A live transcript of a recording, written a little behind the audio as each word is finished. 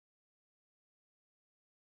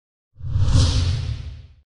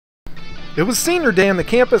It was senior day on the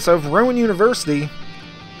campus of Rowan University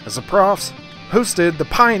as the Profs hosted the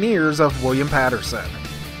Pioneers of William Paterson.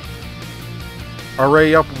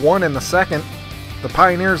 Already up 1 in the second, the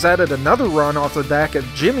Pioneers added another run off the back of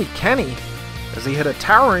Jimmy Kenny as he hit a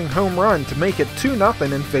towering home run to make it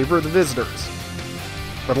 2-0 in favor of the visitors.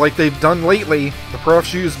 But like they've done lately, the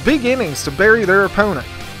Profs used big innings to bury their opponent.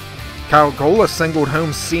 Kyle Gola singled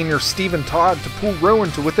home senior Stephen Todd to pull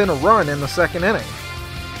Rowan to within a run in the second inning.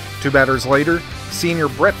 2 batters later, senior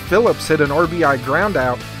Brett Phillips hit an RBI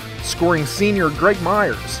groundout, scoring senior Greg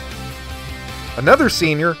Myers. Another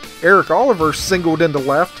senior, Eric Oliver, singled into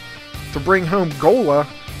left to bring home Gola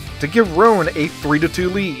to give Rowan a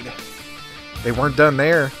 3-2 lead. They weren't done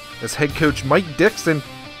there, as head coach Mike Dixon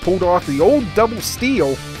pulled off the old double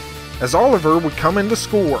steal as Oliver would come in to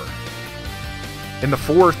score. In the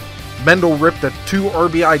fourth, Mendel ripped a 2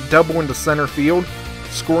 RBI double into center field,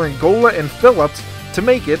 scoring Gola and Phillips to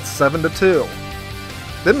make it 7-2.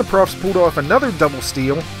 Then the Profs pulled off another double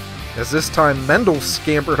steal, as this time Mendel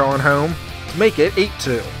scampered on home to make it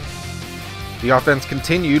 8-2. The offense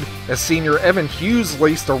continued as senior Evan Hughes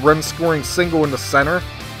laced a run-scoring single into center,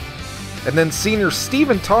 and then senior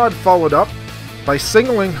Stephen Todd followed up by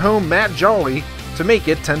singling home Matt Jolly to make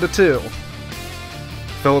it 10-2.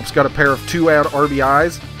 Phillips got a pair of 2-out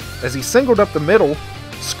RBIs as he singled up the middle,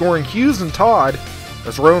 scoring Hughes and Todd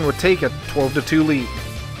as Rowan would take a 12-2 lead.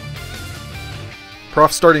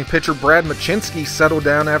 Prof starting pitcher Brad Machinsky settled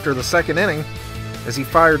down after the second inning as he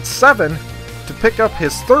fired 7 to pick up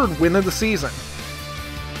his 3rd win of the season.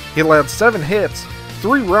 He allowed 7 hits,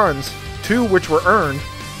 3 runs, 2 which were earned,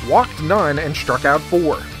 walked none, and struck out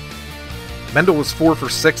 4. Mendel was 4 for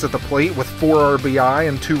 6 at the plate with 4 RBI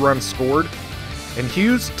and 2 runs scored, and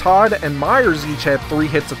Hughes, Todd, and Myers each had 3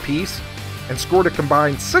 hits apiece and scored a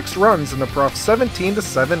combined 6 runs in the Profs'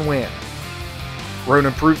 17-7 win. Rowan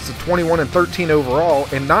improves to 21-13 overall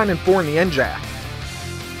and 9-4 in the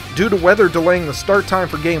NJAC. Due to weather delaying the start time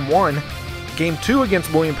for Game 1, Game 2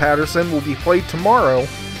 against William Paterson will be played tomorrow,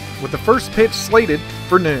 with the first pitch slated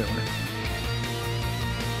for noon.